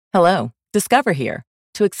Hello, Discover here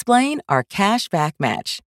to explain our cash back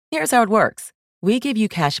match. Here's how it works. We give you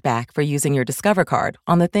cash back for using your Discover card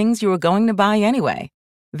on the things you were going to buy anyway.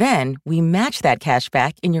 Then we match that cash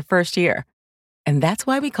back in your first year. And that's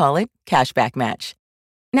why we call it Cashback Match.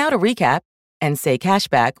 Now to recap and say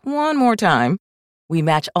cashback one more time. We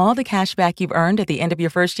match all the cash back you've earned at the end of your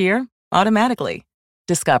first year automatically.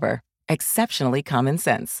 Discover. Exceptionally common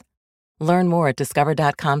sense. Learn more at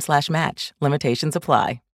discover.com/match. Limitations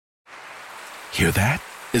apply. Hear that?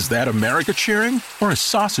 Is that America cheering or a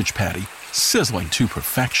sausage patty sizzling to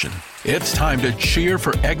perfection? It's time to cheer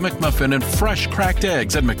for Egg McMuffin and fresh cracked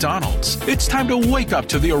eggs at McDonald's. It's time to wake up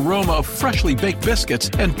to the aroma of freshly baked biscuits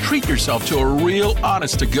and treat yourself to a real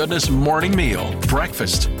honest-to-goodness morning meal.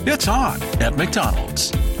 Breakfast, it's on at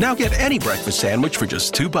McDonald's. Now get any breakfast sandwich for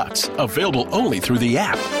just $2. Available only through the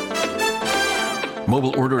app.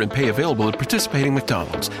 Mobile order and pay available at participating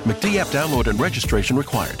McDonald's. McD app download and registration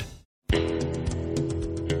required.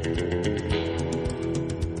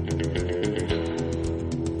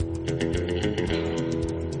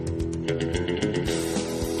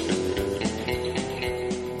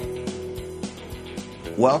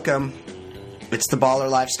 Welcome. It's the Baller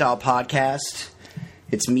Lifestyle Podcast.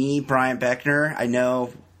 It's me, Brian Beckner. I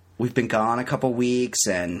know we've been gone a couple weeks,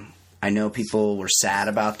 and I know people were sad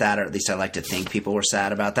about that, or at least I like to think people were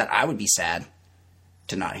sad about that. I would be sad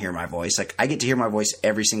to not hear my voice. Like, I get to hear my voice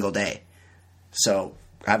every single day, so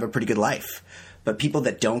I have a pretty good life. But people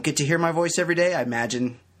that don't get to hear my voice every day, I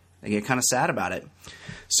imagine they get kind of sad about it.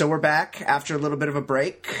 So we're back after a little bit of a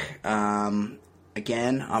break. Again,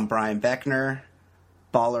 I'm Brian Beckner.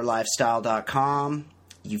 BallerLifestyle.com.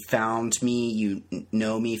 You found me. You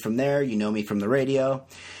know me from there. You know me from the radio.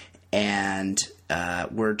 And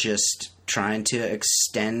we're just trying to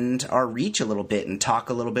extend our reach a little bit and talk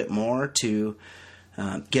a little bit more to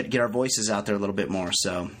get our voices out there a little bit more.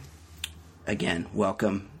 So, again,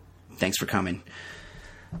 welcome. Thanks for coming.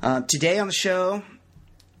 Today on the show,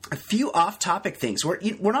 a few off-topic things.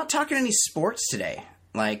 We're not talking any sports today.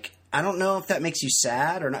 Like, I don't know if that makes you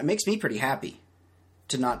sad or not. It makes me pretty happy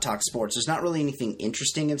to not talk sports. There's not really anything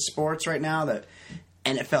interesting in sports right now. The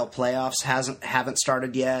NFL playoffs haven't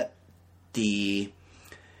started yet. The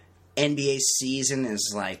NBA season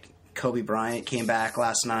is like Kobe Bryant came back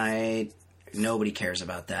last night. Nobody cares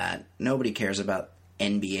about that. Nobody cares about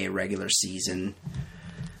NBA regular season.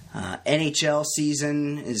 NHL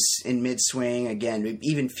season is in mid-swing. Again,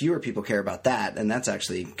 even fewer people care about that, and that's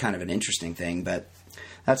actually kind of an interesting thing, but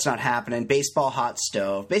that's not happening. Baseball hot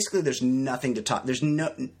stove. Basically, there's nothing to talk. There's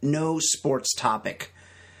no sports topic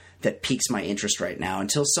that piques my interest right now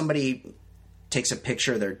until somebody takes a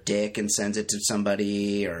picture of their dick and sends it to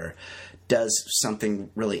somebody or does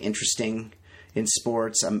something really interesting in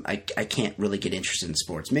sports. I can't really get interested in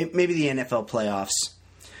sports. Maybe the NFL playoffs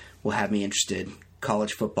will have me interested.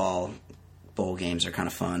 College football bowl games are kind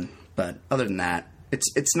of fun. But other than that,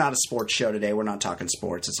 It's not a sports show today. We're not talking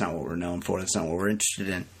sports. It's not what we're known for. That's not what we're interested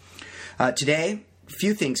in. Today, a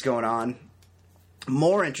few things going on.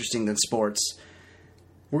 More interesting than sports.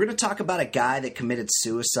 We're going to talk about a guy that committed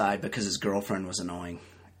suicide because his girlfriend was annoying.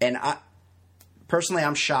 And personally,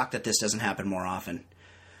 I'm shocked that this doesn't happen more often.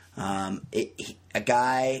 A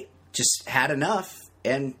guy just had enough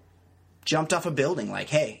and jumped off a building like,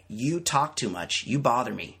 hey, you talk too much. You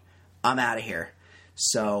bother me. I'm out of here.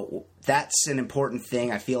 So that's an important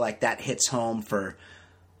thing. I feel like that hits home for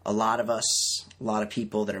a lot of us, a lot of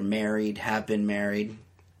people that are married, have been married,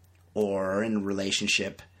 or are in a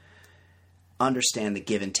relationship, understand the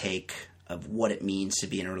give and take of what it means to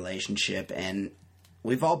be in a relationship. And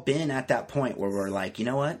we've all been at that point where we're like, you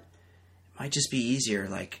know what? It might just be easier.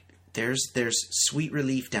 Like, there's sweet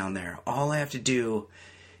relief down there. All I have to do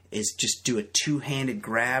is just do a two-handed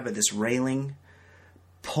grab of this railing,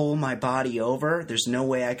 pull my body over. There's no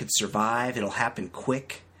way I could survive. It'll happen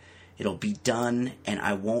quick. It'll be done, and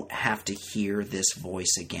I won't have to hear this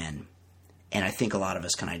voice again. And I think a lot of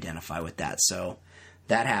us can identify with that. So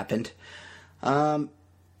that happened.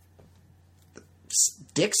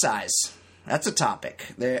 Dick size. That's a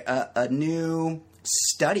topic. A new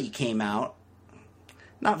study came out.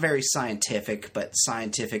 Not very scientific, but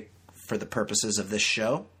scientific for the purposes of this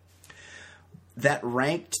show. That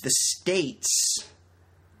ranked the states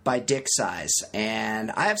by dick size, and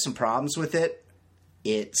I have some problems with it.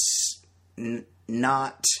 It's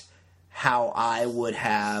not how I would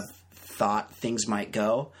have thought things might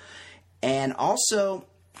go. And also,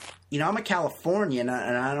 you know, I'm a Californian,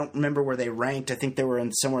 and I don't remember where they ranked. I think they were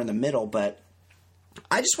somewhere in the middle, but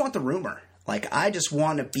I just want the rumor. Like, I just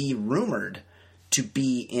want to be rumored to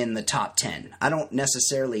be in the top 10. I don't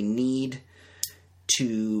necessarily need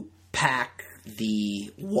to pack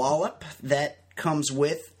the wallop that comes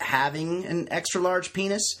with having an extra large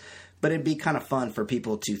penis, but it'd be kind of fun for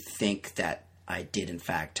people to think that I did in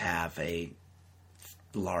fact have a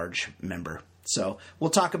large member. So we'll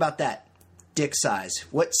talk about that. Dick size.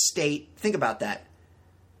 What state? Think about that.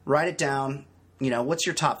 Write it down. What's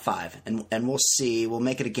your top 5? And we'll see. We'll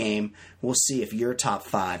make it a game. We'll see if your top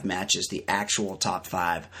 5 matches the actual top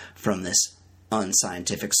 5 from this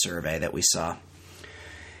unscientific survey that we saw.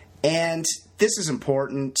 And this is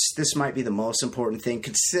important. This might be the most important thing.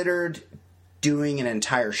 Considered doing an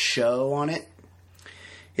entire show on it.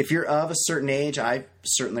 If you're of a certain age, I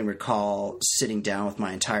certainly recall sitting down with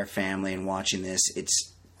my entire family and watching this.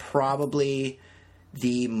 It's probably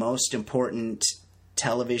the most important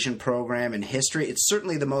television program in history. It's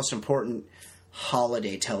certainly the most important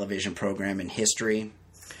holiday television program in history.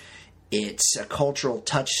 It's a cultural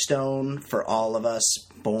touchstone for all of us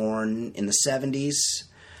born in the 70s.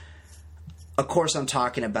 Of course, I'm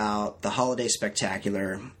talking about the Holiday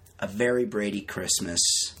Spectacular, A Very Brady Christmas.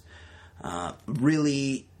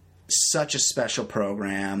 Really such a special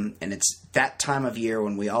program, and it's that time of year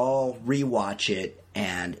when we all rewatch it,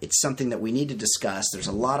 and it's something that we need to discuss. There's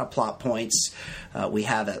a lot of plot points. We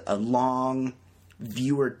have a long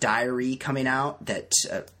viewer diary coming out that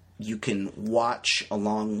you can watch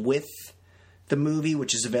along with the movie,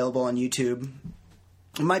 which is available on YouTube.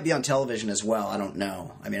 It might be on television as well. I don't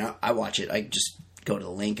know. I mean, I watch it. I just go to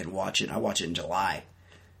the link and watch it. I watch it in July.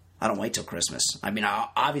 I don't wait till Christmas. I mean,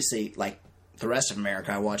 obviously, like the rest of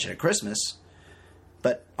America, I watch it at Christmas.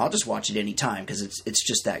 But I'll just watch it any time because it's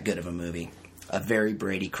just that good of a movie. A Very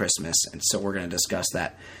Brady Christmas. And so we're going to discuss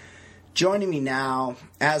that. Joining me now,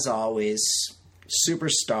 as always,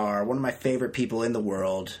 superstar, one of my favorite people in the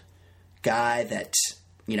world, guy that,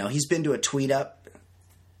 he's been to a tweet up.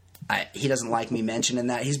 He doesn't like me mentioning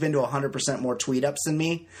that. He's been to 100% more tweet ups than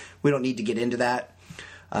me. We don't need to get into that.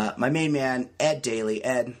 My main man, Ed Daly.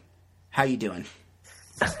 Ed, how you doing?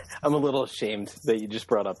 I'm a little ashamed that you just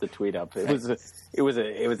brought up the tweet up. It was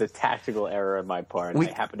a tactical error on my part.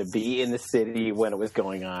 I happened to be in the city when it was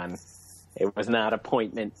going on. It was not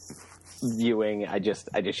appointment viewing. I just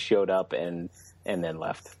showed up and then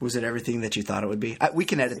left. Was it everything that you thought it would be? We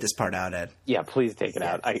can edit this part out, Ed. Yeah, please take it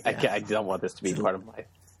out. I don't want this to be part of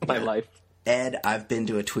my life. Ed, I've been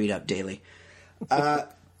to a tweet up daily.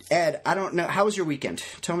 Ed, I don't know. How was your weekend?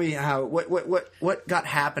 Tell me what got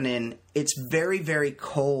happening. It's very, very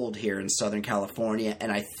cold here in Southern California,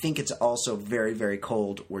 and I think it's also very, very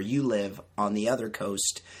cold where you live on the other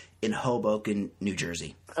coast in Hoboken, New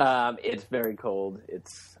Jersey. It's very cold.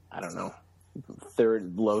 It's, I don't know,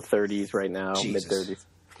 low 30s right now, mid 30s.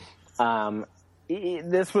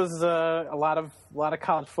 This was a lot of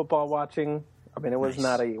college football watching. I mean, it was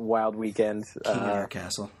not a wild weekend. King of our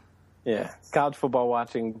castle. Yeah, college football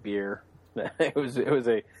watching, beer. It was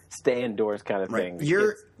a stay indoors kind of thing.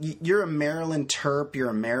 You're a Maryland Terp. You're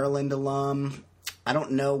a Maryland alum. I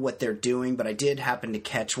don't know what they're doing, but I did happen to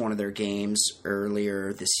catch one of their games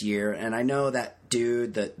earlier this year, and I know that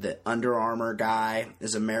dude, the Under Armour guy,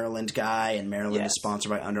 is a Maryland guy, and Maryland is sponsored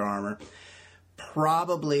by Under Armour.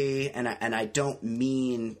 Probably, and I don't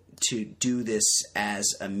mean to do this as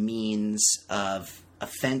a means of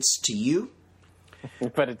offense to you.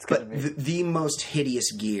 But it's going to be the most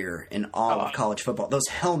hideous gear in all of college football. Those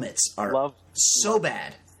helmets are so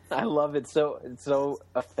bad. I love it. It's so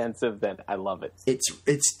offensive that I love it.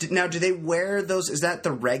 It's now. Do they wear those? Is that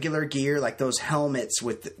the regular gear, like those helmets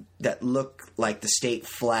that look like the state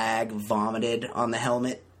flag vomited on the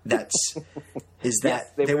helmet? Is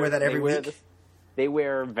that they wear that every week? They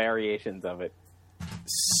wear variations of it.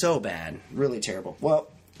 So bad, really terrible.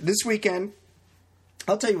 Well, this weekend,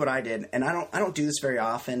 I'll tell you what I did, and I don't do this very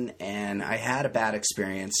often, and I had a bad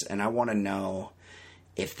experience, and I want to know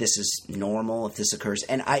if this is normal, if this occurs.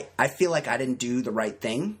 And I feel like I didn't do the right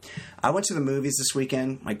thing. I went to the movies this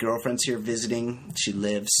weekend. My girlfriend's here visiting. She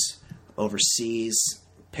lives overseas.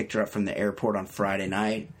 Picked her up from the airport on Friday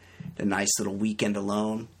night. A nice little weekend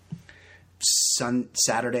alone.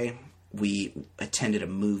 Saturday, we attended a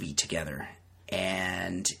movie together.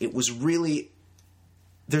 And it was really...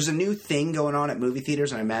 There's a new thing going on at movie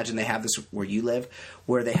theaters, and I imagine they have this where you live,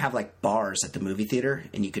 where they have like bars at the movie theater,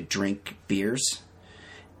 and you could drink beers.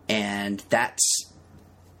 And that's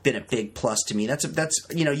been a big plus to me. That's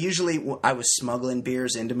usually I was smuggling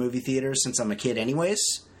beers into movie theaters since I'm a kid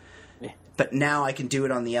anyways. Yeah. But now I can do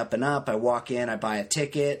it on the up and up. I walk in, I buy a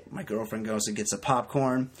ticket. My girlfriend goes and gets a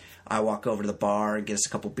popcorn. I walk over to the bar and get us a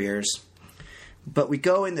couple beers. But we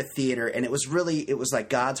go in the theater, and it was like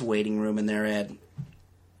God's waiting room in there, Ed.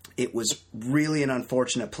 It was really an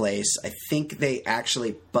unfortunate place. I think they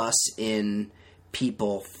actually bus in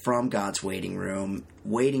people from God's waiting room,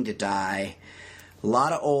 waiting to die. A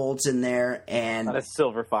lot of olds in there, and a lot of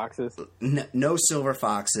silver foxes. No silver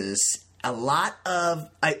foxes. A lot of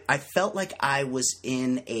I felt like I was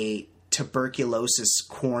in a tuberculosis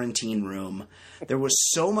quarantine room. There was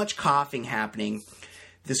so much coughing happening.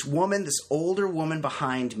 This older woman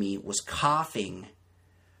behind me was coughing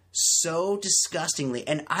so disgustingly,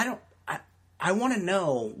 and I want to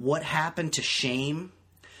know what happened to shame,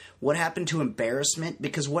 what happened to embarrassment,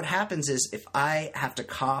 because what happens is if I have to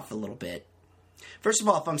cough a little bit, first of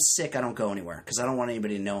all, if I'm sick, I don't go anywhere because I don't want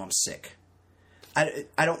anybody to know I'm sick. I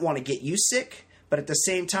don't want to get you sick, but at the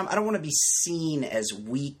same time, I don't want to be seen as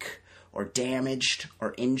weak or damaged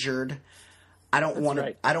or injured. I don't want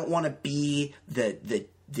to be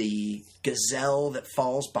the gazelle that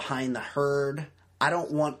falls behind the herd. I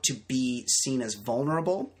don't want to be seen as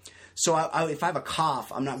vulnerable. So if I have a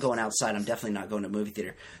cough, I'm not going outside. I'm definitely not going to a movie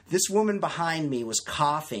theater. This woman behind me was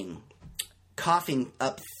coughing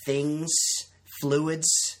up things,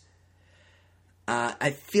 fluids.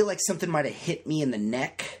 I feel like something might have hit me in the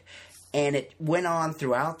neck, and it went on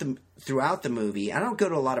throughout the movie. I don't go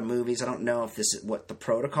to a lot of movies. I don't know if this is what the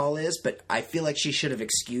protocol is, but I feel like she should have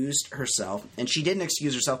excused herself, and she didn't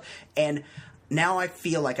excuse herself. And now I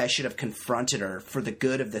feel like I should have confronted her for the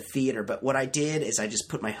good of the theater. But what I did is I just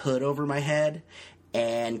put my hood over my head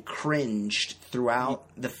and cringed throughout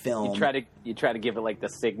the film. You try to give it like the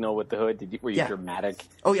signal with the hood. Were you dramatic?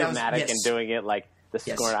 Oh yeah, dramatic and doing it like the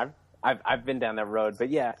scorn. I've been down that road, but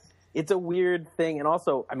yeah, it's a weird thing. And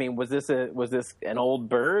also, I mean, was this an old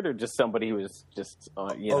bird or just somebody who was just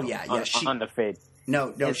on the fade?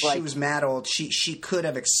 No, she was mad old. She could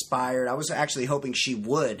have expired. I was actually hoping she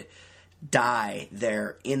would die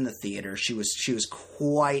there in the theater. She was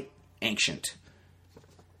quite ancient.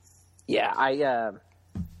 Yeah,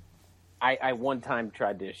 I one time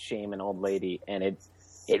tried to shame an old lady, and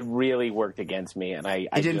it really worked against me, and I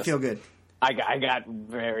didn't feel good. I got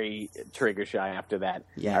very trigger shy after that.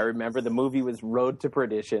 Yeah. I remember the movie was Road to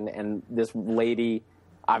Perdition, and this lady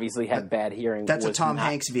obviously had bad hearing. That's a Tom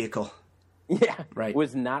Hanks vehicle. Yeah. Right.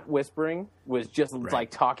 Was not whispering, was just like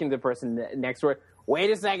talking to the person next to her. Wait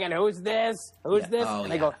a second, who's this? Who's this? Oh,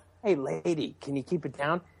 and I go, hey, lady, can you keep it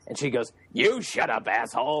down? And she goes, you shut up,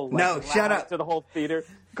 asshole. No, shut up. To the whole theater.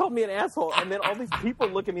 Called me an asshole. And then all these people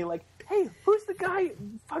look at me like, hey, who's the guy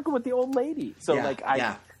fucking with the old lady? So,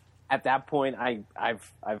 at that point, I've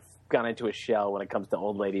gone into a shell when it comes to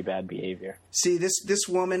old lady bad behavior. See, this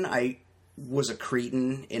woman, was a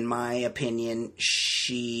cretin, in my opinion.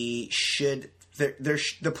 She should...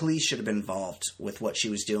 the police should have been involved with what she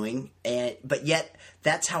was doing, but yet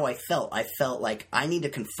that's how I felt. I felt like I need to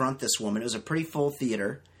confront this woman. It was a pretty full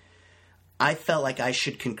theater. I felt like I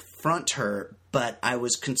should confront her, but I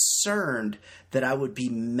was concerned that I would be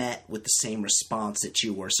met with the same response that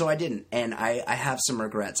you were. So I didn't, and I have some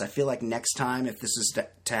regrets. I feel like next time, if this is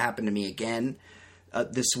to happen to me again,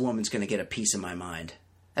 this woman's going to get a piece of my mind.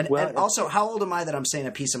 And also, how old am I that I'm saying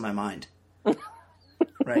a piece of my mind?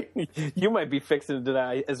 Right. You might be fixing to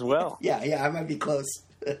die as well. Yeah, I might be close.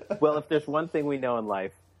 Well, if there's one thing we know in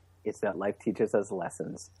life, it's that life teaches us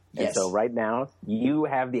lessons. Yes. And so right now, you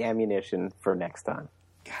have the ammunition for next time.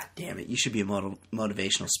 God damn it. You should be a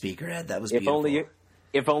motivational speaker, Ed. That was beautiful.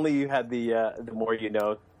 If only you had the More You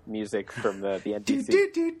Know music from the NBC.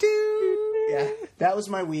 Yeah, that was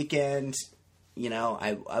my weekend. You know,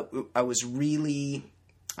 I was really...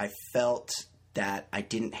 I felt that I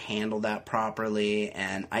didn't handle that properly,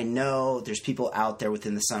 and I know there's people out there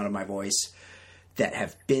within the sound of my voice that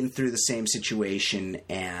have been through the same situation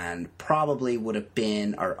and probably would have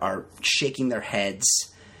been are shaking their heads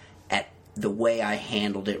at the way I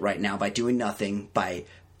handled it right now by doing nothing, by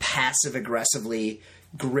passive aggressively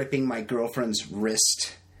gripping my girlfriend's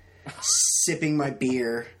wrist, sipping my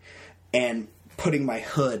beer, and putting my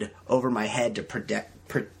hood over my head to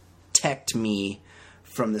protect me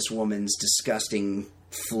from this woman's disgusting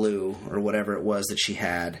flu or whatever it was that she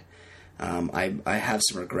had. I have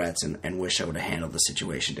some regrets and wish I would have handled the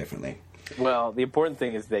situation differently. Well, the important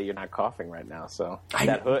thing is that you're not coughing right now, so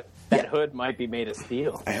that hood might be made of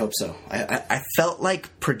steel. I hope so. I felt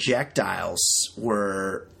like projectiles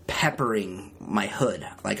were peppering my hood.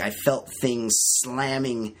 Like I felt things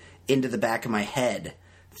slamming into the back of my head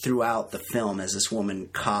throughout the film as this woman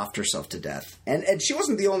coughed herself to death. And she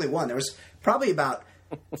wasn't the only one. There was probably about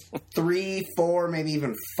 3, 4, maybe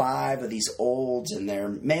even 5 of these olds in there,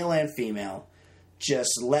 male and female,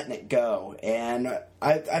 just letting it go. And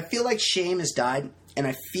I feel like shame has died, and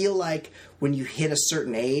I feel like when you hit a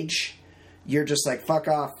certain age, you're just like, fuck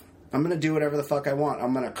off. I'm going to do whatever the fuck I want.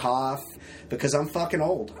 I'm going to cough because I'm fucking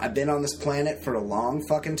old. I've been on this planet for a long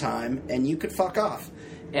fucking time, and you could fuck off.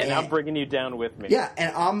 And I'm bringing you down with me. Yeah,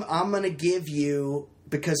 and I'm going to give you,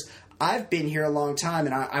 because I've been here a long time,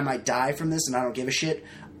 and I might die from this, and I don't give a shit.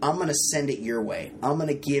 I'm going to send it your way. I'm going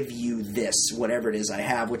to give you this, whatever it is I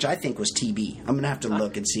have, which I think was TB. I'm going to have to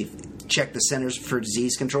look and see, check the Centers for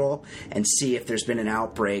Disease Control and see if there's been an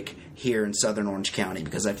outbreak here in Southern Orange County,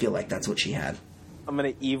 because I feel like that's what she had. I'm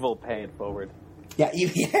going to evil pay it forward. Yeah,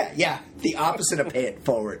 the opposite of pay it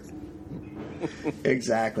forward.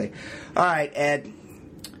 Exactly. All right, Ed.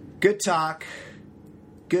 Good talk.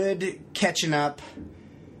 Good catching up.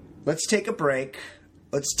 Let's take a break.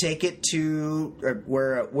 Let's take it to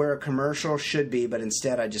where a commercial should be, but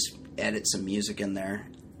instead I just edit some music in there.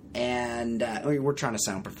 And we're trying to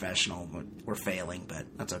sound professional. We're failing, but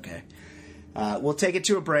that's okay. We'll take it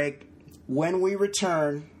to a break. When we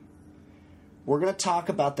return, we're going to talk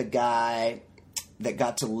about the guy that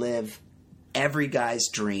got to live every guy's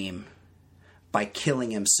dream by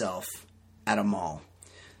killing himself at a mall.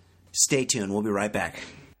 Stay tuned. We'll be right back.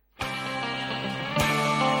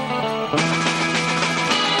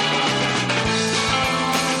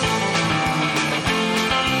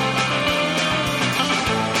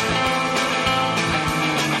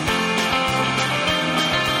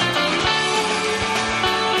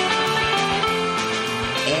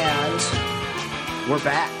 We're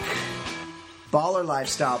back. Baller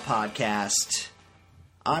Lifestyle Podcast.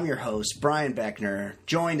 I'm your host, Brian Beckner,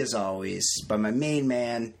 joined as always by my main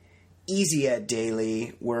man, Easy Ed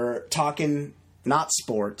Daily. We're talking not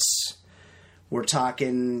sports. We're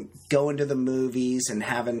talking going to the movies and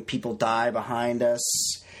having people die behind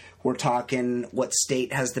us. We're talking what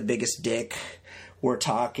state has the biggest dick. We're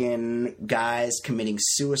talking guys committing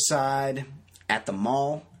suicide at the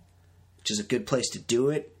mall, which is a good place to do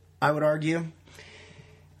it, I would argue.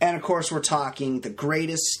 And, of course, we're talking the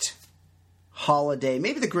greatest holiday,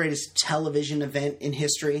 maybe the greatest television event in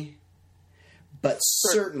history, but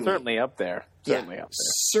certainly up there.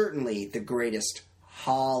 Certainly the greatest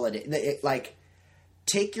holiday.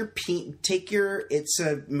 Take your It's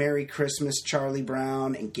a Merry Christmas, Charlie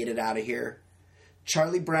Brown, and get it out of here.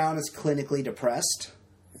 Charlie Brown is clinically depressed.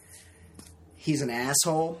 He's an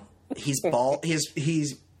asshole. He's bald.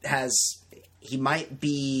 He might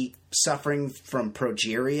be suffering from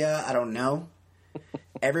progeria. I don't know.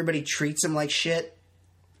 Everybody treats him like shit.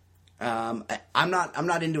 I'm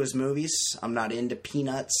not into his movies. I'm not into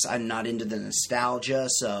Peanuts. I'm not into the nostalgia.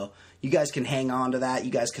 So you guys can hang on to that.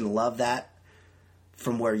 You guys can love that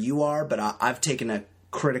from where you are. But I've taken a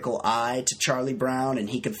critical eye to Charlie Brown, and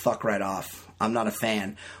he can fuck right off. I'm not a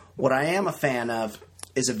fan. What I am a fan of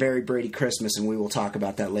is A Very Brady Christmas, and we will talk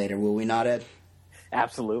about that later. Will we not, Ed?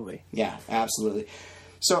 Absolutely. Yeah, absolutely.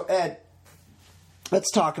 So, Ed, let's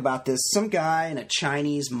talk about this. Some guy in a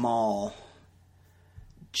Chinese mall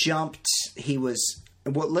jumped.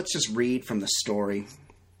 Let's just read from the story.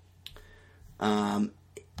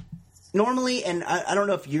 Normally, and I don't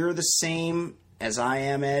know if you're the same as I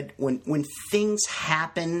am, Ed, when things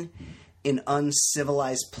happen in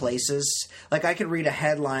uncivilized places, like I could read a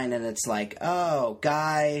headline and it's like, oh,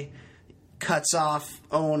 guy cuts off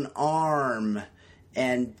own arm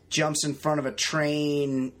and jumps in front of a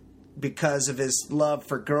train because of his love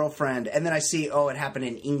for girlfriend. And then I see, it happened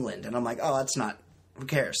in England. And I'm like, that's not, who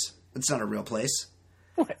cares? It's not a real place.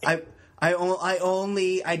 I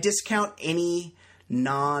discount any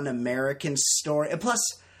non-American story. And plus,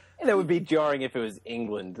 that would be jarring if it was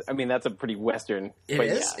England. I mean, that's a pretty Western. It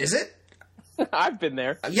is? Yeah. Is it? I've been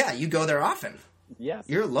there. Yeah, you go there often. Yes.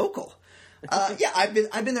 You're local. Yeah, I've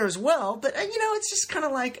been there as well, but it's just kind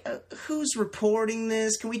of like, who's reporting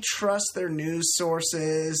this? Can we trust their news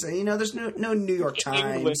sources? There's no New York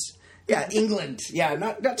Times. England. Yeah, England. Yeah,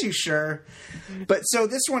 not too sure. But so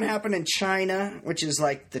this one happened in China, which is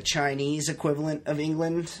like the Chinese equivalent of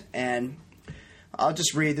England, and I'll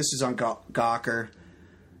just read. This is on Gawker.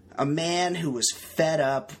 A man who was fed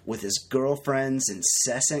up with his girlfriend's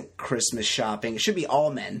incessant Christmas shopping, it should be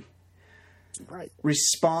all men, right,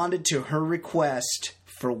 responded to her request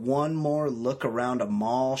for one more look around a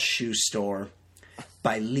mall shoe store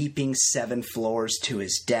by leaping 7 floors to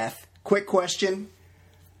his death. Quick question.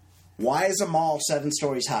 Why is a mall 7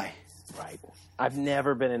 stories high? Right. I've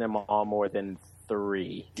never been in a mall more than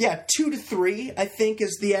 3. Yeah, 2 to 3, I think,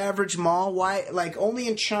 is the average mall. Why? Like, only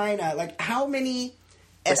in China. Like, how many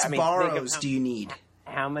Sbarros do you need?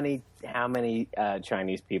 How many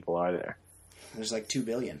Chinese people are there? There's like 2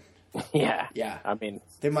 billion. Yeah. Yeah. I mean,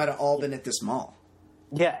 they might have all been at this mall.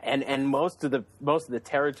 Yeah, and most of the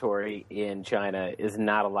territory in China is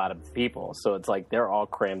not a lot of people, so it's like they're all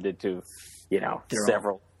crammed into,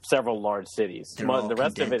 several large cities. They're all The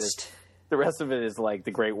rest condensed. the rest of it is like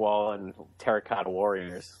the Great Wall and terracotta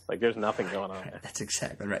warriors. Like there's nothing going on there. That's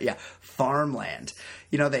exactly right. Yeah, farmland.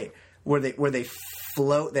 You know, where they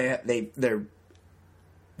float. They're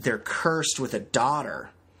cursed with a daughter,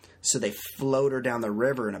 so they float her down the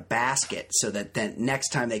river in a basket, so that then next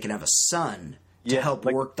time they can have a son to help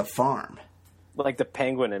work the farm. Like the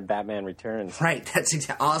Penguin in Batman Returns. Right. That's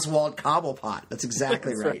exactly Oswald Cobblepot. That's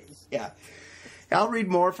exactly right. Yeah. I'll read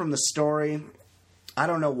more from the story. I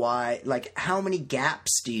don't know why. Like, how many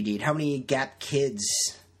Gaps do you need? How many Gap kids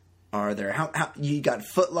are there? How you got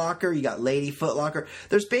Foot Locker? You got Lady Foot Locker?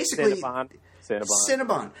 There's basically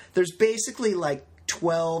Cinnabon. There's basically like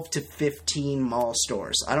 12 to 15 mall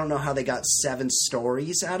stores. I don't know how they got 7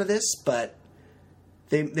 stories out of this, but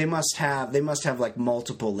they must have like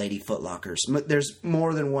multiple Lady Foot Lockers. There's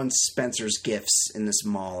more than one Spencer's Gifts in this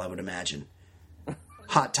mall, I would imagine.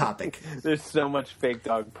 Hot Topic. There's so much fake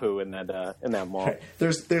dog poo in that mall. Right.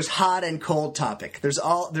 There's hot and cold Topic. There's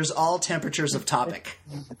all temperatures of Topic.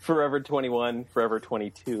 Forever 21, Forever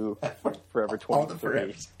 22, Forever 23. All the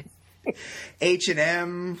forevers.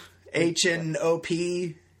 H&M, H&OP.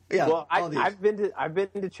 Yeah, well, I've been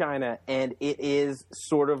to China, and it is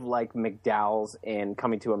sort of like McDowell's in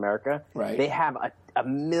Coming to America. Right. They have a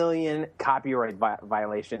million copyright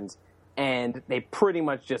violations, and they pretty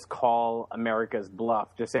much just call America's bluff,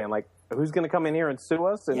 just saying like, who's going to come in here and sue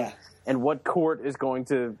us, and what court is going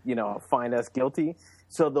to find us guilty.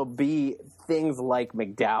 So there'll be things like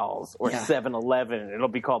McDowell's or 7-Eleven, and it'll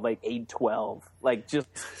be called like 812, like just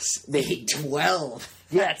 812.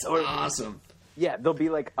 That's awesome. Yeah, there'll be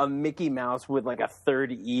like a Mickey Mouse with like a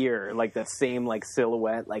third ear, like the same like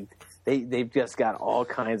silhouette. Like they've just got all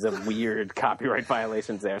kinds of weird copyright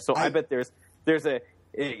violations there. So I bet there's a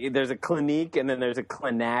Clinique, and then there's a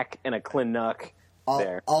Clinac and a Clinuck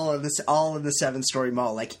there. All in the 7-story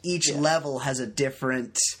mall. Like each level has a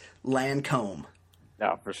different Lancome.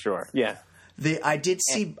 Oh, for sure. Yeah. I did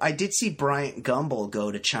see Bryant Gumbel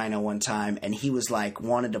go to China one time, and he was like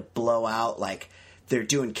wanted to blow out like. They're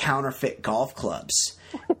doing counterfeit golf clubs.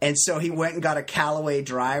 And so he went and got a Callaway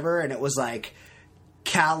driver, and it was like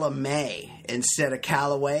Calumet instead of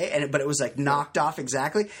Callaway, but it was like knocked off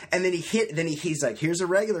exactly. And then he's like, here's a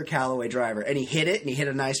regular Callaway driver. And he hit it, and he hit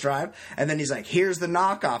a nice drive. And then he's like, here's the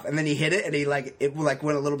knockoff. And then he hit it, and it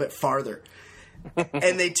went a little bit farther.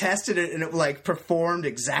 And they tested it, and it like performed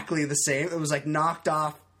exactly the same. It was like knocked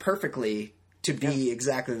off perfectly. To be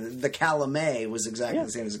exactly the Calumet was exactly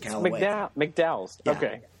the same as a Callaway. McDowell's. Yeah.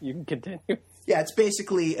 Okay, you can continue. Yeah, it's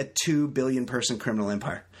basically a 2 billion person criminal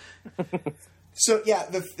empire. So yeah,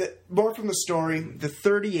 the more from the story. The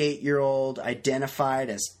 38-year-old,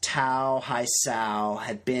 identified as Tao Haisao,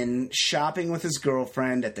 had been shopping with his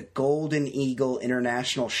girlfriend at the Golden Eagle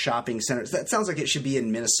International Shopping Center. That sounds like it should be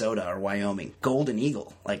in Minnesota or Wyoming. Golden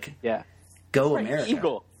Eagle, like go right, America.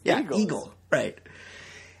 Eagle. Yeah, Eagles. Eagle. Right.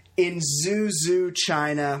 In Zuzhou,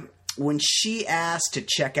 China, when she asked to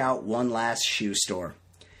check out one last shoe store,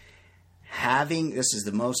 this is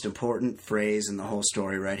the most important phrase in the whole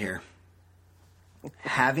story right here.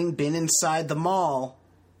 Having been inside the mall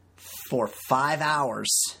for 5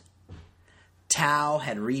 hours, Tao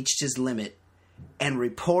had reached his limit and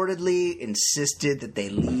reportedly insisted that they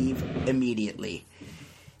leave immediately.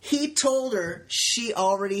 He told her she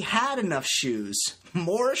already had enough shoes,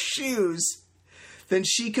 more shoes than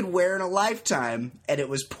she could wear in a lifetime, and it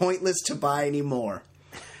was pointless to buy any more.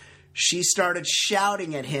 She started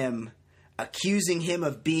shouting at him, accusing him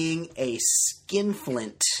of being a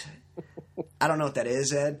skinflint. I don't know what that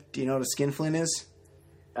is, Ed. Do you know what a skinflint is?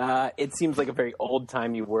 It seems like a very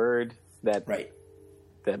old-timey word that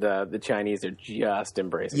the Chinese are just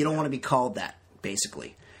embracing. You don't want to be called that,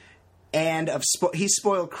 basically. And he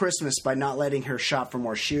spoiled Christmas by not letting her shop for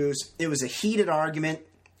more shoes. It was a heated argument.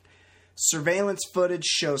 Surveillance footage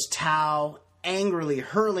shows Tao angrily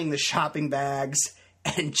hurling the shopping bags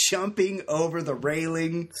and jumping over the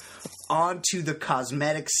railing onto the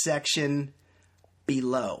cosmetics section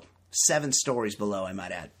below. 7 stories below, I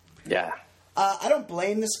might add. Yeah. I don't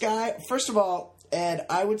blame this guy. First of all, Ed,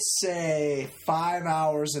 I would say 5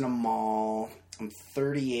 hours in a mall. I'm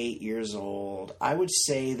 38 years old. I would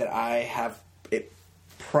say that I have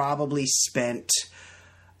probably spent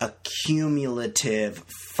a cumulative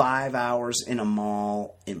 5 hours in a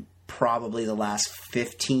mall in probably the last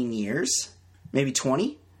 15 years, maybe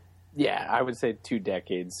 20. Yeah, I would say 2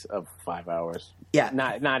 decades of 5 hours. Yeah,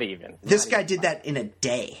 not even. This guy did that in a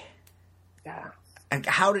day. Yeah. And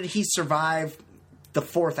how did he survive the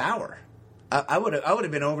 4th hour? I would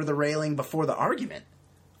have been over the railing before the argument.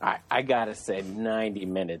 I gotta say, 90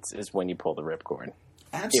 minutes is when you pull the ripcord.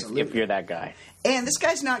 Absolutely. If you're that guy. And this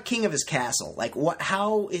guy's not king of his castle. Like, what?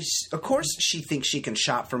 How is? Of course, she thinks she can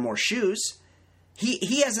shop for more shoes.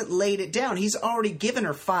 He hasn't laid it down. He's already given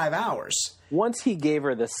her 5 hours. Once he gave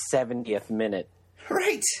her the 70th minute,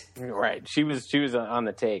 right? She was on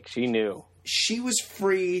the take. She knew. She was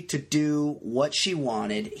free to do what she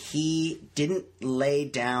wanted. He didn't lay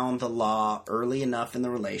down the law early enough in the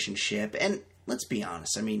relationship. And let's be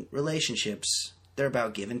honest. I mean, relationships, they're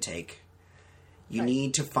about give and take. You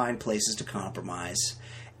need to find places to compromise.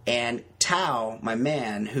 And Tao, my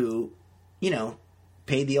man, who,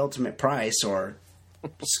 paid the ultimate price or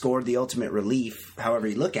scored the ultimate relief, however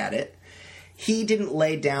you look at it, he didn't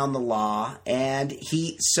lay down the law, and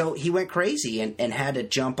he went crazy and had to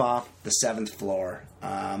jump off the 7th floor.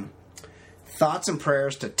 Thoughts and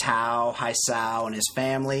prayers to Tao, Haisao, and his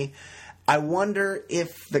family. I wonder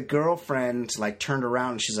if the girlfriend turned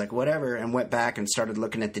around and she's like, whatever, and went back and started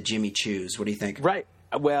looking at the Jimmy Choos. What do you think? Right.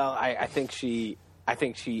 Well, I think she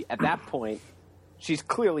at that point, she's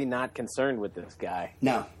clearly not concerned with this guy.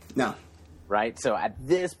 No. Right? So at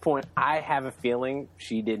this point, I have a feeling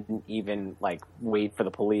she didn't even wait for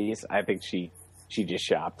the police. I think she just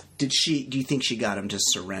shopped. Do you think she got him to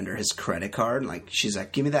surrender his credit card? She's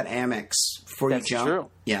like, give me that Amex before you jump. True.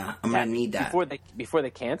 Yeah, I'm going to need that. Before they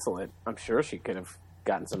cancel it, I'm sure she could have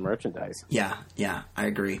gotten some merchandise. Yeah, I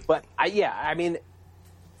agree. But I mean,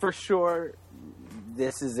 for sure,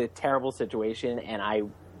 this is a terrible situation, and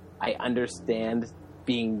I understand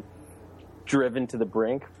being driven to the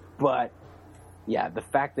brink, but yeah, the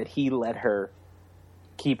fact that he let her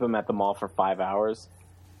keep him at the mall for 5 hours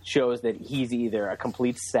shows that he's either a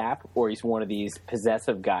complete sap or he's one of these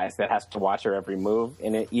possessive guys that has to watch her every move.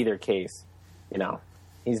 In either case,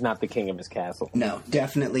 he's not the king of his castle. No,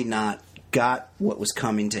 definitely not. Got what was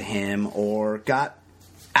coming to him or got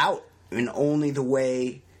out in only the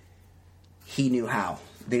way he knew how.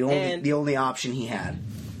 The only option he had.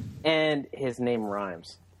 And his name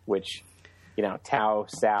rhymes, which, Tao,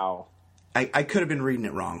 Sao. I could have been reading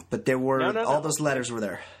it wrong, but there were all those letters were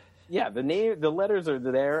there. Yeah, the letters are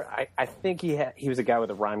there. I think he was a guy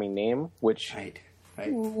with a rhyming name, which right.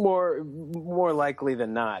 more likely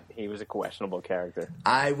than not, he was a questionable character.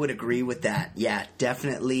 I would agree with that. Yeah,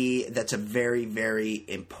 definitely. That's a very, very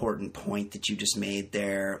important point that you just made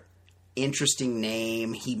there. Interesting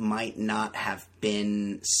name. He might not have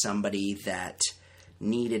been somebody that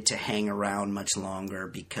needed to hang around much longer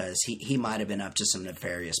because he might have been up to some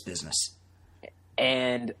nefarious business.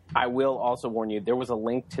 And I will also warn you, there was a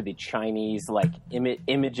link to the Chinese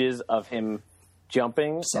images of him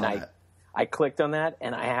jumping, I clicked on that,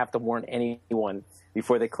 and I have to warn anyone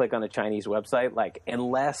before they click on the Chinese website,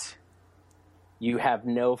 unless you have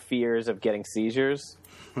no fears of getting seizures,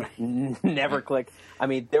 never click. I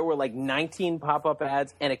mean, there were 19 pop-up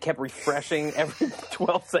ads, and it kept refreshing every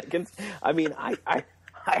 12 seconds. I mean, I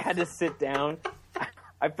had to sit down.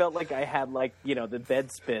 I felt like I had the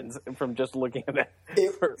bed spins from just looking at that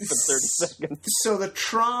for 30 seconds. So the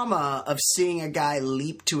trauma of seeing a guy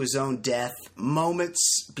leap to his own death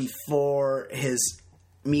moments before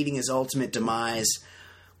meeting his ultimate demise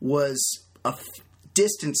was a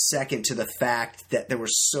distant second to the fact that there were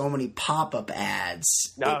so many pop-up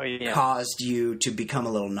ads. It caused you to become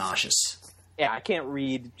a little nauseous. Yeah, I can't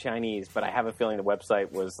read Chinese, but I have a feeling the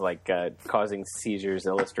website was causing seizures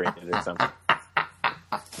illustrated or something.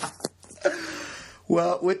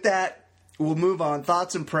 Well, with that, we'll move on.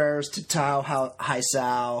 Thoughts and prayers to Tao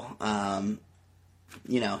Haisao.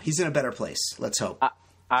 He's in a better place. Let's hope.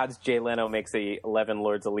 Odds Jay Leno makes a 11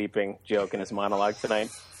 Lords of Leaping joke in his monologue tonight.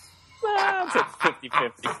 It's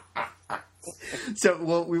 50-50.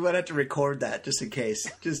 So we might have to record that just in case,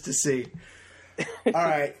 just to see. All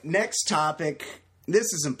right, next topic.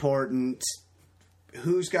 This is important.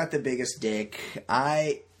 Who's got the biggest dick?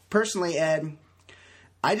 Personally, Ed,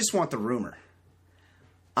 I just want the rumor.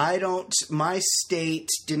 My state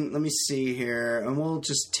didn't, let me see here, and we'll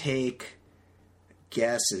just take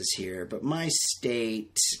guesses here, but my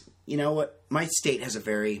state, you know what? My state has a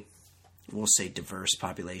very, we'll say, diverse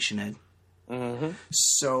population, Ed. Mm-hmm.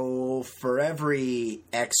 So for every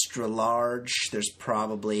extra large, there's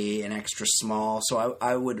probably an extra small. So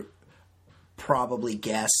I would probably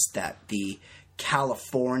guess that the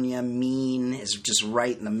California mean is just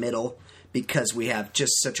right in the middle because we have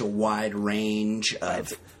just such a wide range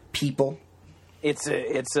of people. It's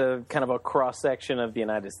a kind of a cross-section of the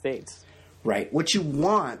United States. Right. What you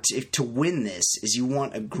want to win this is you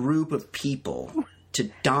want a group of people to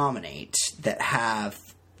dominate that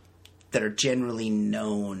are generally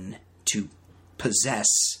known to possess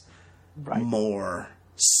more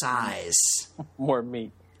size. More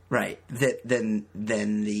meat. Right. Than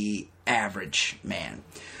the average man.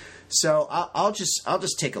 So I'll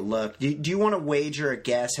just take a look. Do you want to wager a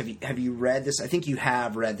guess? Have you read this? I think you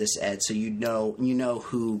have read this, Ed. So you know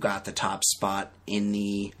who got the top spot in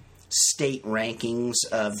the state rankings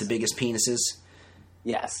of the biggest penises.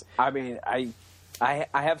 Yes, I mean I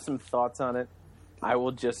have some thoughts on it. I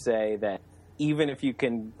will just say that even if you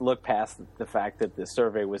can look past the fact that the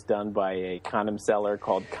survey was done by a condom seller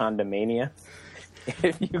called Condomania,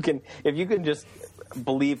 if you can just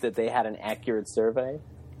believe that they had an accurate survey.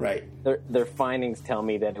 Right. Their findings tell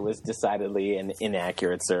me that it was decidedly an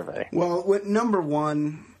inaccurate survey. Well, number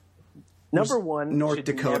one, North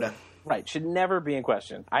Dakota. Should never be in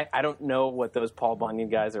question. I don't know what those Paul Bunyan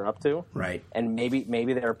guys are up to. Right. And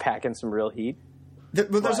maybe they're packing some real heat.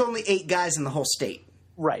 But there's only 8 guys in the whole state.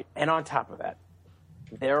 Right. And on top of that,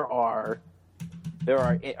 there are,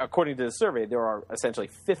 according to the survey, there are essentially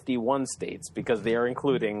 51 states because they are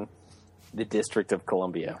including the District of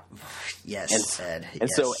Columbia. Yes, Ed. And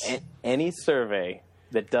yes. so any survey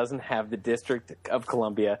that doesn't have the District of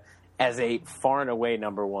Columbia as a far and away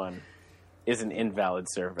number one is an invalid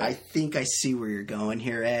survey. I think I see where you're going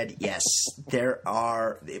here, Ed. Yes,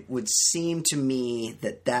 it would seem to me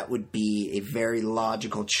that would be a very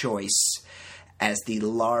logical choice as the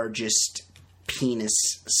largest penis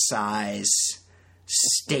size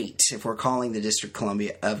state, if we're calling the District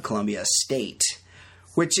of Columbia a state.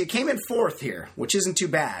 Which it came in 4th here, which isn't too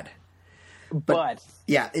bad. But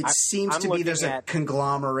yeah, it seems to be there's a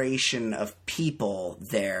conglomeration of people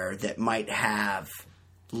there that might have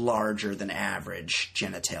larger than average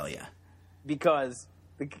genitalia. Because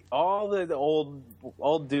all the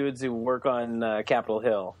old dudes who work on Capitol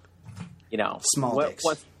Hill, small dicks.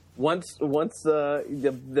 Once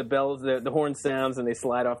the bells, the horn sounds, and they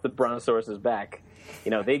slide off the Brontosaurus's back.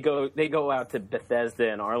 They go out to Bethesda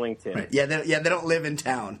and Arlington. Right. Yeah, they don't live in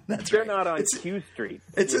town. They're not on Q Street.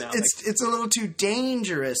 It's a little too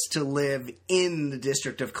dangerous to live in the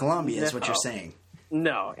District of Columbia, is what you're saying.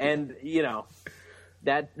 No, and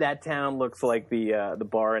that town looks like the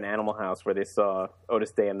bar in Animal House where they saw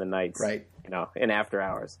Otis Day and the Knights. Right. In After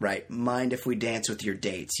Hours. Right. Mind if we dance with your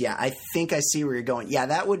dates? Yeah, I think I see where you're going. Yeah, I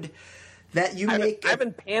haven't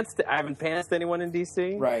pantsed anyone in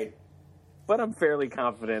DC. Right. But I'm fairly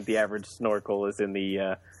confident the average snorkel is in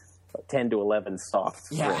the 10 to 11 soft.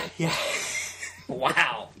 Yeah, range. yeah.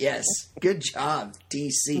 Wow. Yes. Good job,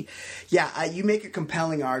 DC. Yeah, you make a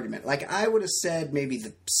compelling argument. Like, I would have said maybe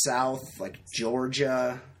the South, like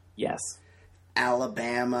Georgia. Yes.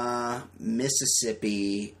 Alabama,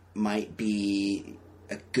 Mississippi might be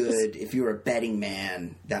a good, if you were a betting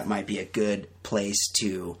man, that might be a good place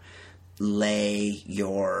to lay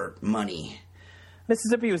your money.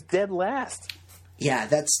 Mississippi was dead last. Yeah,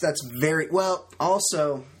 that's very well.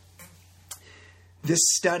 Also, this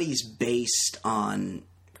study's based on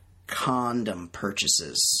condom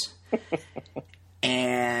purchases,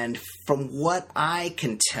 and from what I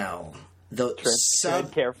can tell,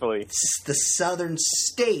 carefully, the southern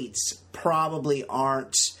states probably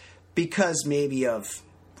aren't, because maybe of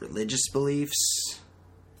religious beliefs,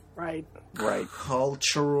 right,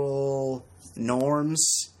 cultural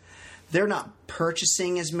norms. They're not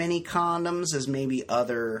purchasing as many condoms as maybe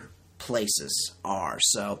other places are.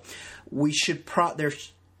 So we should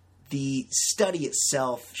the study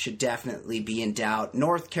itself should definitely be in doubt.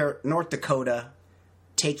 North Dakota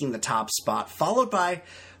taking the top spot, followed by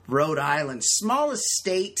Rhode Island, smallest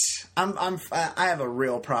state. I have a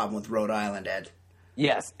real problem with Rhode Island, Ed.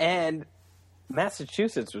 Yes, and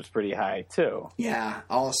Massachusetts was pretty high too. Yeah,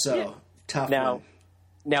 also tough one.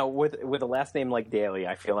 Now with a last name like Daly,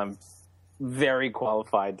 I feel I'm very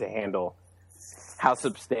qualified to handle how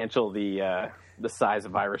substantial the size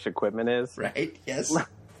of Irish equipment is. Right, yes.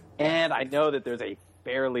 And I know that there's a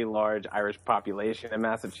fairly large Irish population in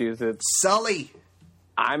Massachusetts. Sully!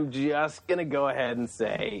 I'm just going to go ahead and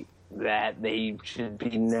say that they should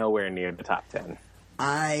be nowhere near the top 10.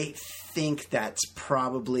 I think that's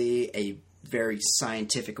probably a very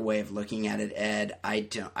scientific way of looking at it, Ed. I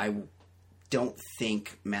don't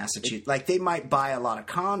think Massachusetts, like, they might buy a lot of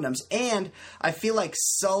condoms, and I feel like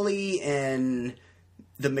Sully and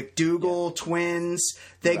the McDougal twins,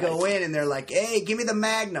 they go in and they're like, hey, give me the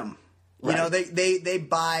Magnum. You know, they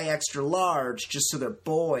buy extra large just so their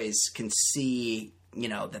boys can see,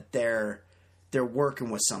 that they're working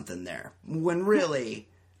with something there, when really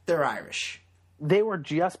they're Irish. They were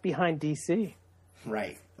just behind DC.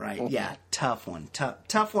 Right. Yeah, tough one.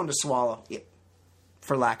 Tough one to swallow,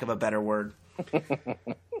 for lack of a better word.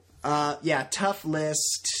 Tough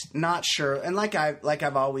list. Not sure. And like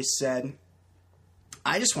I've always said,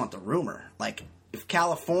 I just want the rumor. Like, if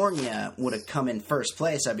California would have come in first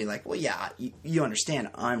place, I'd be like, well, yeah, you understand,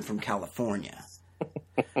 I'm from California.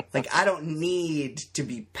 Like, I don't need to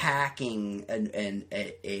be packing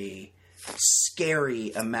a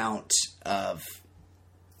scary amount of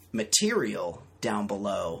material down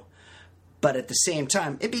below. But at the same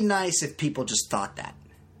time, it'd be nice if people just thought that.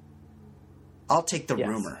 I'll take the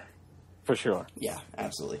rumor. For sure. Yeah,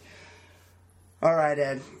 absolutely. All right,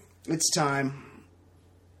 Ed. It's time.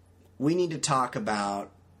 We need to talk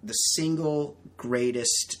about the single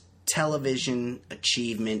greatest television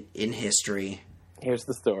achievement in history. Here's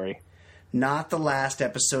the story. Not the last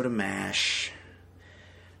episode of MASH.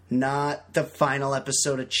 Not the final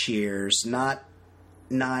episode of Cheers. Not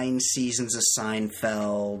 9 seasons of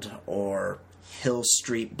Seinfeld or Hill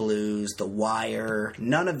Street Blues, The Wire.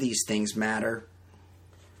 None of these things matter.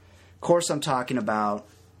 Of course, I'm talking about,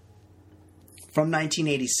 from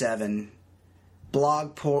 1987,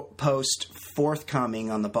 blog post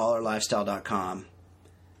forthcoming on theballerlifestyle.com,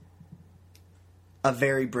 A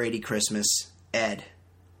Very Brady Christmas. Ed,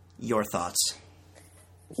 your thoughts?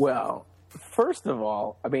 Well, first of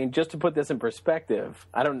all, I mean, just to put this in perspective,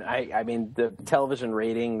 I mean, the television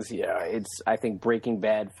ratings, I think Breaking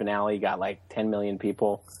Bad finale got like 10 million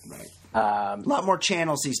people. Right. A lot more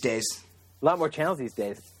channels these days.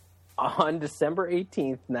 On December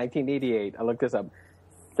 18th, 1988, I looked this up,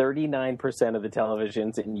 39% of the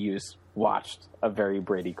televisions in use watched A Very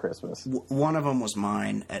Brady Christmas. One of them was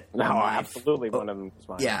mine. Absolutely one of them was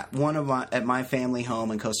mine. Yeah, at my family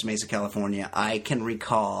home in Costa Mesa, California. I can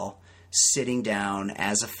recall sitting down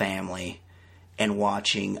as a family and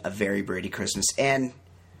watching A Very Brady Christmas. And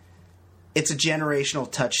it's a generational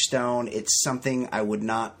touchstone. It's something I would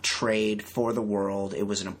not trade for the world. It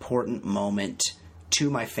was an important moment to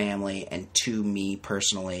my family and to me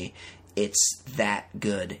personally. It's that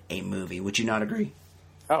good a movie. Would you not agree?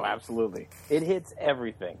 Oh, absolutely. It hits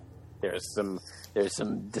everything. There's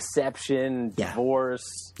some deception,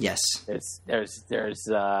 divorce. Yes. There's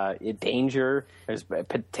danger. There's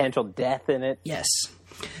potential death in it. Yes.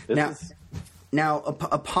 Now,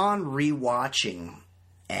 upon rewatching,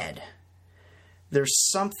 Ed, there's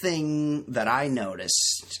something that I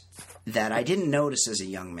noticed that I didn't notice as a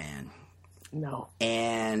young man. No.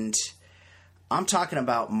 And I'm talking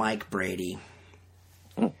about Mike Brady.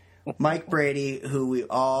 Mike Brady, who we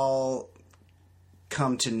all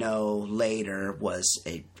come to know later was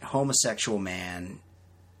a homosexual man,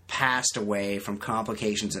 passed away from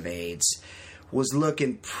complications of AIDS, was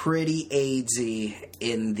looking pretty AIDSy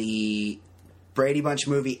in the Brady Bunch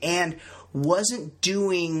movie, and wasn't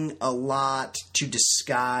doing a lot to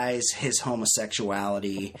disguise his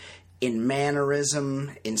homosexuality in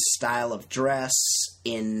mannerism, in style of dress,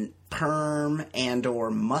 in perm and or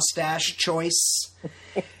mustache choice.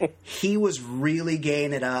 He was really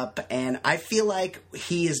gaying it up, and I feel like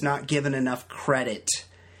he is not given enough credit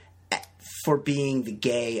for being the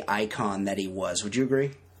gay icon that he was. Would you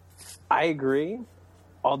agree? I agree.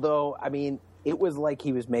 Although, I mean, it was like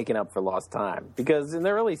he was making up for lost time. Because in the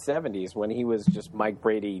early 70s, when he was just Mike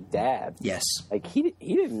Brady dad, yes, like he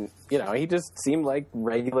didn't, he just seemed like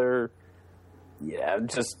regular,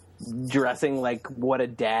 just dressing like what a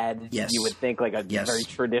dad you would think, like a very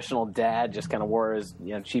traditional dad, just kind of wore his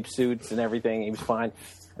cheap suits and everything. He was fine.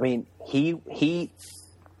 I mean, he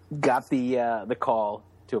got the call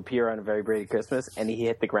to appear on A Very Brady Christmas, and he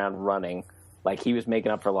hit the ground running, like he was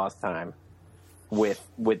making up for lost time with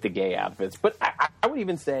the gay outfits. But I would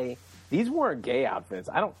even say these weren't gay outfits.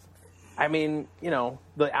 I mean,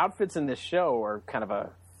 the outfits in this show are kind of a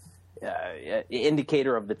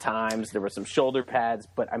indicator of the times. There were some shoulder pads,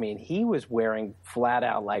 but I mean, he was wearing flat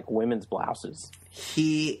out like women's blouses.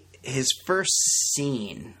 His first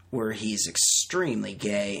scene where he's extremely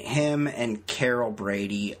gay, him and Carol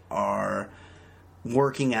Brady are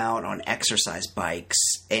working out on exercise bikes,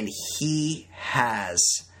 and he has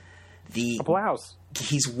a blouse.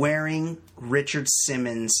 He's wearing Richard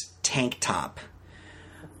Simmons tank top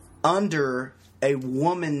under a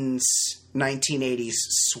woman's 1980s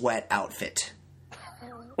sweat outfit.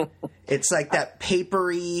 It's like that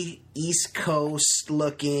papery East Coast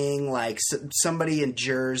looking, like somebody in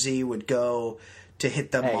Jersey would go to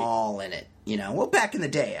hit the mall in it. Well, back in the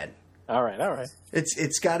day, Ed. All right.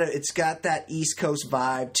 It's got that East Coast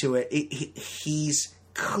vibe to it. He's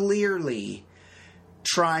clearly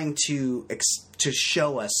trying to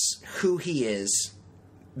show us who he is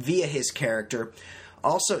via his character.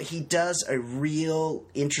 Also, he does a real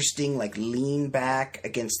interesting lean back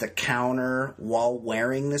against the counter while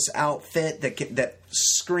wearing this outfit that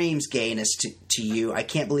screams gayness to you. I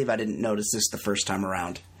can't believe I didn't notice this the first time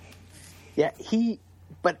around. Yeah,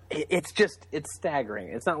 But it's staggering.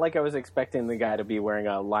 It's not like I was expecting the guy to be wearing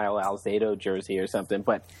a Lyle Alzado jersey or something,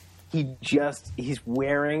 but he's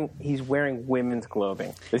wearing women's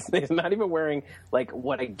clothing. He's not even wearing like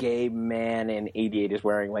what a gay man in '88 is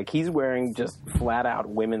wearing. Like he's wearing just flat out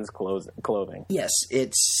women's clothing. Yes,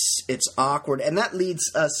 it's awkward, and that leads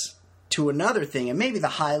us to another thing, and maybe the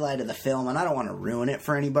highlight of the film. And I don't want to ruin it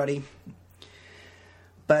for anybody,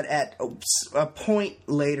 but at a point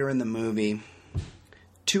later in the movie,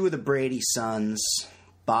 two of the Brady sons,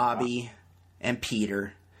 Bobby and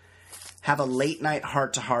Peter, have a late-night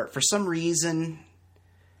heart-to-heart. For some reason,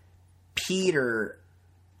 Peter,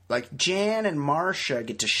 like Jan and Marcia,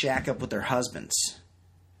 get to shack up with their husbands.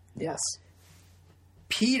 Yes.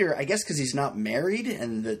 Peter, I guess because he's not married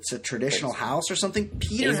and it's a traditional house or something,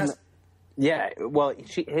 Peter has... Yeah, well,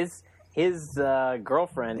 his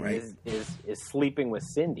girlfriend right. is sleeping with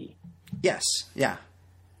Cindy. Yes, yeah.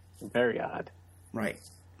 Very odd. Right.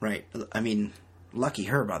 I mean, lucky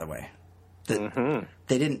her, by the way.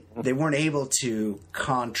 They weren't able to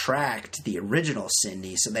contract the original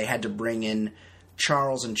Cindy, so they had to bring in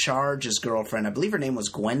Charles in Charge's girlfriend. I believe her name was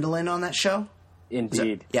Gwendolyn on that show.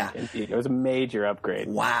 Indeed. Yeah. Indeed. It was a major upgrade.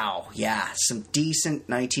 Wow. Yeah. Some decent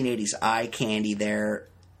 1980s eye candy there,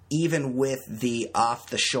 even with the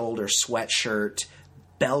off-the-shoulder sweatshirt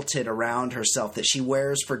belted around herself that she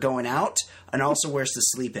wears for going out and also wears to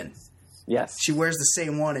sleep in. Yes. She wears the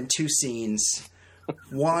same one in two scenes.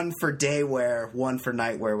 One for day wear, one for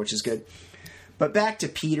night wear, which is good. But back to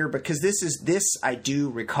Peter, because this I do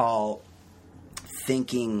recall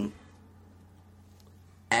thinking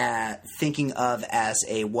of as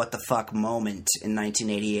a what the fuck moment in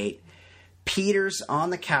 1988. Peter's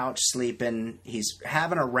on the couch sleeping. He's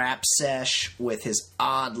having a rap sesh with his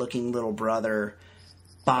odd-looking little brother,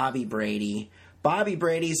 Bobby Brady. Bobby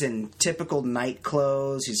Brady's in typical night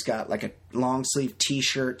clothes. He's got like a long-sleeve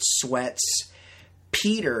T-shirt, sweats.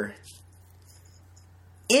 Peter,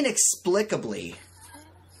 inexplicably,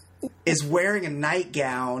 is wearing a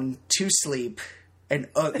nightgown to sleep, and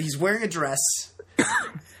he's wearing a dress.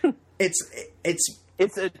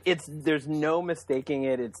 There's no mistaking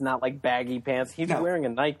it. It's not like baggy pants. He's wearing a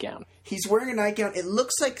nightgown. He's wearing a nightgown. It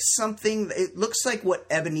looks like something. It looks like what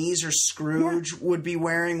Ebenezer Scrooge would be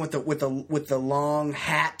wearing with the long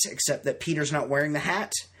hat, except that Peter's not wearing the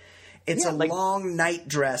hat. It's a long night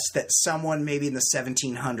dress that someone maybe in the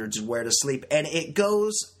 1700s would wear to sleep, and it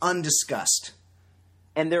goes undiscussed.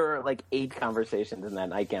 And there are like 8 conversations in that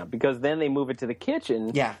nightgown, because then they move it to the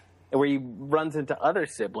kitchen, where he runs into other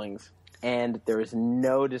siblings, and there is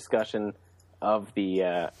no discussion of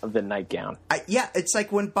the nightgown. It's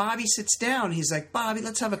like when Bobby sits down, he's like, "Bobby,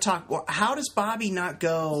 let's have a talk." Well, how does Bobby not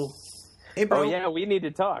go, "Hey, bro. Oh, yeah, we need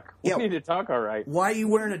to talk. We need to talk, all right. Why are you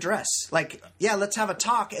wearing a dress?" Like, yeah, let's have a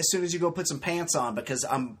talk as soon as you go put some pants on, because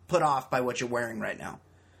I'm put off by what you're wearing right now.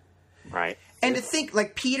 Right. And to think,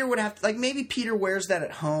 like, Peter would have to, like, maybe Peter wears that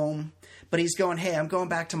at home, but he's going, "Hey, I'm going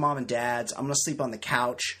back to Mom and Dad's. I'm going to sleep on the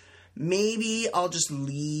couch. Maybe I'll just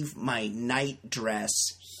leave my night dress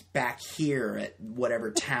back here at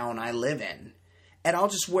whatever town I live in. And I'll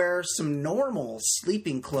just wear some normal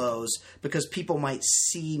sleeping clothes because people might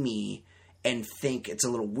see me and think it's a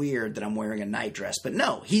little weird that I'm wearing a night dress." But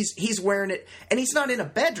no, he's wearing it, and he's not in a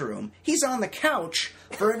bedroom. He's on the couch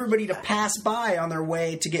for everybody to pass by on their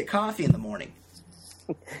way to get coffee in the morning.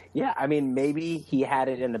 Yeah, I mean, maybe he had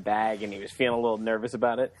it in the bag and he was feeling a little nervous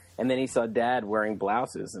about it, and then he saw Dad wearing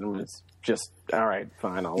blouses and was just, all right,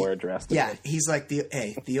 fine, I'll wear a dress today. Yeah, he's like,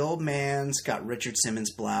 the old man's got Richard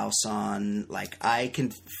Simmons blouse on. Like, I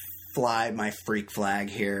can fly my freak flag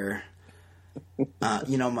here.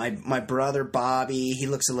 My brother Bobby, he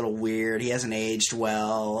looks a little weird. He hasn't aged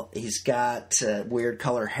well. He's got weird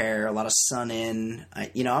color hair, a lot of sun in.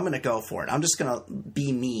 I'm going to go for it. I'm just going to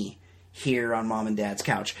be me here on Mom and Dad's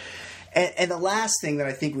couch. And the last thing that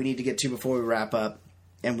I think we need to get to before we wrap up,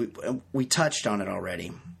 and we touched on it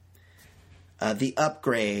already, the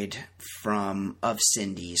upgrade of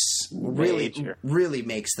Cindy's really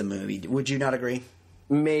makes the movie. Would you not agree?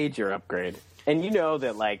 Major upgrade. And you know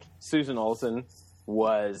that, like, Susan Olsen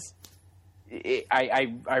was...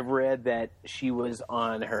 I read that she was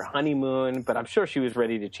on her honeymoon, but I'm sure she was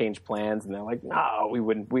ready to change plans, and they're like, "No, we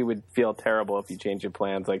wouldn't. We would feel terrible if you changed your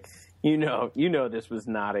plans." Like, this was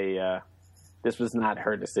not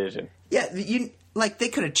her decision. Yeah, they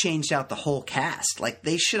could have changed out the whole cast. Like,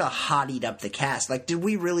 they should have hottied up the cast. Like, did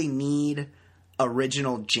we really need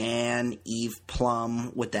original Jan, Eve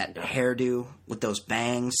Plum with that hairdo, with those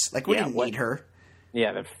bangs? Like, we didn't need her.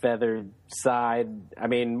 Yeah, the feathered side. I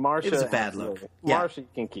mean, Marsha. It was a bad look. Yeah. Marsha you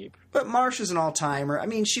can keep. But Marsha's an all-timer. I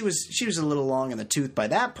mean, she was a little long in the tooth by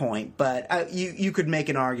that point, but you could make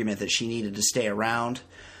an argument that she needed to stay around.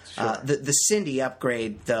 Sure. The Cindy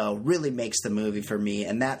upgrade, though, really makes the movie for me,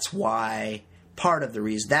 and that's why part of the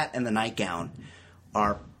reason, that and the nightgown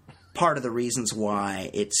are part of the reasons why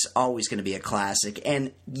it's always going to be a classic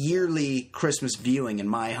and yearly Christmas viewing in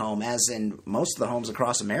my home, as in most of the homes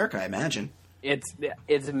across America, I imagine. It's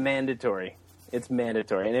mandatory. It's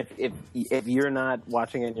mandatory. And if you're not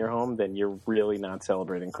watching it in your home, then you're really not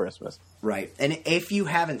celebrating Christmas. Right. And if you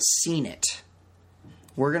haven't seen it,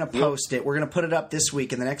 we're going to post it. We're going to put it up this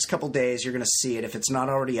week. In the next couple days, you're going to see it. If it's not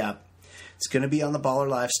already up, it's going to be on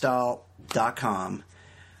theballerlifestyle.com.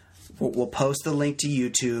 We'll post the link to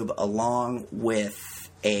YouTube along with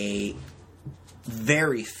a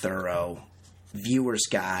very thorough viewer's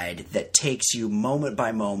guide that takes you moment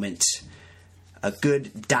by moment, a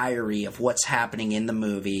good diary of what's happening in the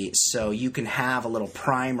movie, so you can have a little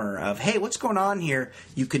primer of, hey, what's going on here?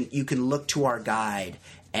 You can look to our guide,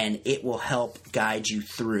 and it will help guide you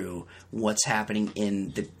through what's happening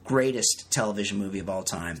in the greatest television movie of all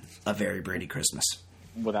time, A Very Brady Christmas.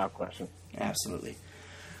 Without question. Absolutely.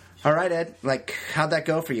 All right, Ed. How'd that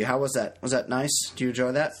go for you? How was that? Was that nice? Do you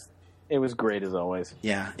enjoy that? It was great as always.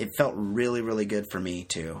 Yeah, it felt really, really good for me,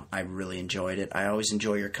 too. I really enjoyed it. I always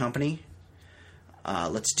enjoy your company.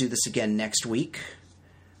 Let's do this again next week.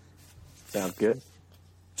 Sounds good.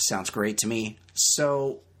 Sounds great to me.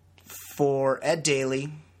 So, for Ed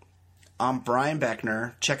Daly, I'm Brian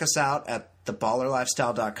Beckner. Check us out at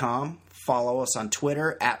theballerlifestyle.com. Follow us on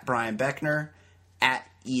Twitter at Brian Beckner, at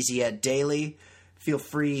EasyEdDaily. Feel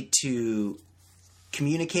free to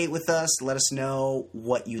communicate with us. Let us know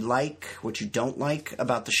what you like, what you don't like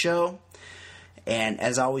about the show. And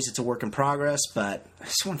as always, it's a work in progress, but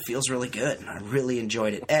this one feels really good. I really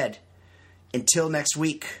enjoyed it. Ed, until next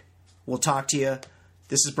week, we'll talk to you.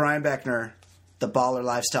 This is Brian Beckner, The Baller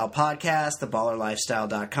Lifestyle Podcast,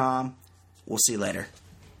 theballerlifestyle.com. We'll see you later.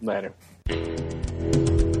 Later.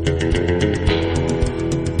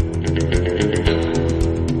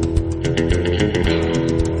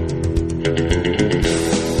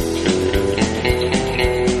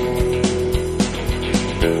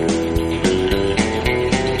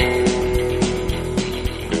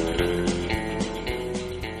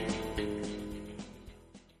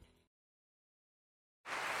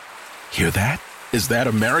 Hear that? Is that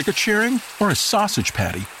America cheering or a sausage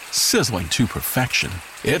patty sizzling to perfection?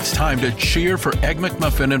 It's time to cheer for Egg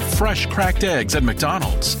McMuffin and fresh cracked eggs at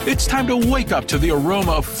McDonald's. It's time to wake up to the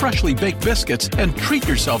aroma of freshly baked biscuits and treat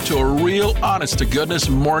yourself to a real honest-to-goodness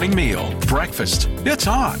morning meal. Breakfast, it's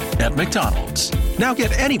on at McDonald's. Now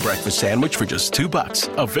get any breakfast sandwich for just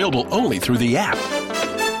 $2. Available only through the app.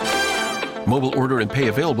 Mobile order and pay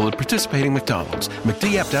available at participating McDonald's.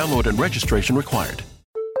 McD app download and registration required.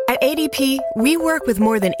 At ADP, we work with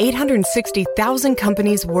more than 860,000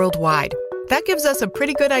 companies worldwide. That gives us a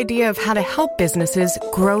pretty good idea of how to help businesses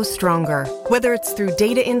grow stronger. Whether it's through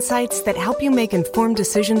data insights that help you make informed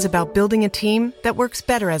decisions about building a team that works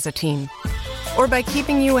better as a team, or by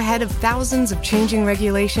keeping you ahead of thousands of changing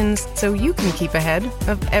regulations so you can keep ahead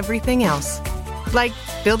of everything else. Like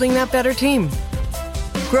building that better team.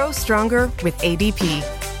 Grow stronger with ADP.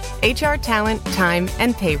 HR, talent, time,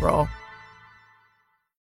 and payroll.